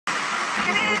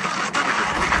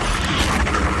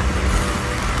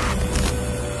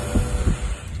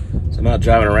out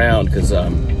driving around because I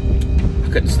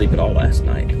couldn't sleep at all last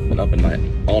night. Been up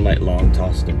all night long,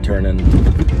 tossing and turning.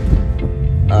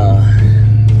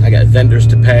 I got vendors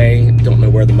to pay. Don't know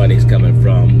where the money's coming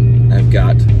from. I've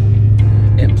got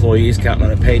employees counting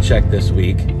on a paycheck this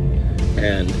week,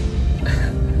 and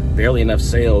barely enough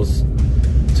sales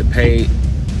to pay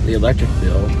the electric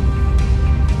bill.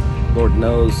 Lord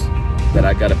knows that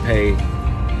I got to pay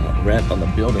rent on the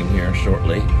building here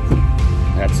shortly.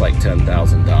 That's like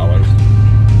 $10,000.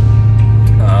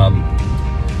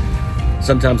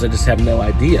 Sometimes I just have no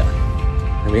idea.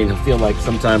 I mean, I feel like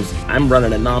sometimes I'm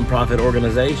running a nonprofit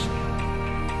organization.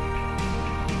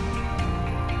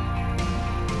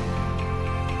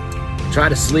 Try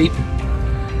to sleep.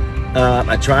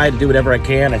 I try to do whatever I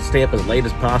can. I stay up as late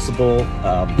as possible.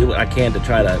 Do what I can to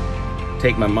try to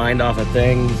take my mind off of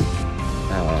things.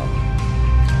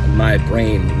 My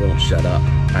brain won't shut up.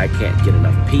 I can't get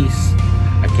enough peace.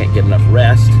 I can't get enough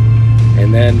rest.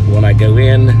 And then when I go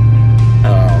in,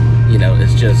 you know,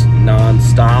 it's just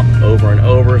non-stop, over and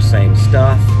over, same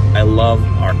stuff. I love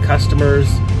our customers.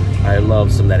 I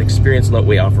love some of that experience that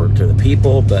we offer to the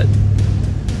people, but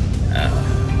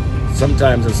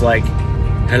sometimes it's like,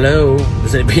 hello,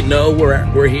 does anybody know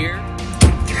we're here?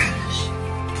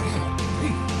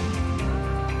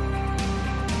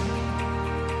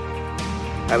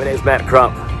 Hi, my name is Matt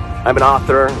Crump. I'm an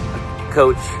author,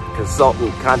 coach,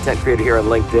 consultant, content creator here on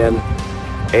LinkedIn,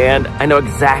 and I know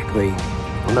exactly,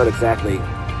 well, not exactly,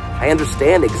 I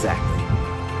understand exactly,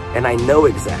 and I know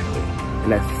exactly,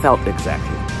 and I've felt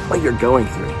exactly what you're going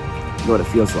through. You know what it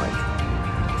feels like.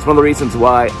 It's one of the reasons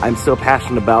why I'm so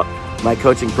passionate about my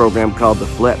coaching program called The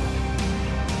Flip,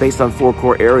 based on 4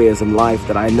 core areas in life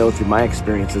that I know through my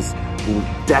experiences will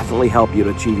definitely help you to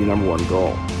achieve your #1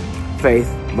 goal.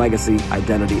 Faith, legacy,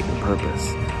 identity, and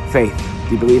purpose. Faith,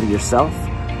 do you believe in yourself?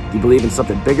 Do you believe in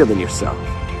something bigger than yourself?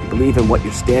 Do you believe in what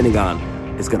you're standing on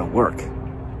is gonna work?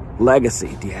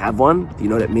 Legacy, do you have one? Do you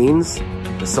know what it means?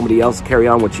 Does somebody else carry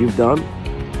on what you've done?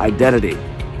 Identity,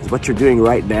 is what you're doing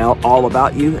right now all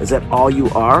about you? Is that all you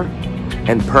are?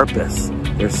 And purpose,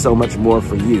 there's so much more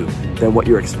for you than what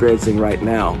you're experiencing right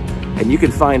now. And you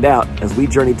can find out as we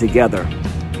journey together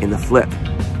in The Flip.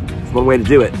 There's one way to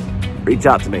do it. Reach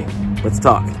out to me. Let's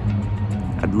talk.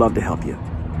 I'd love to help you.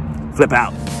 Flip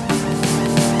out.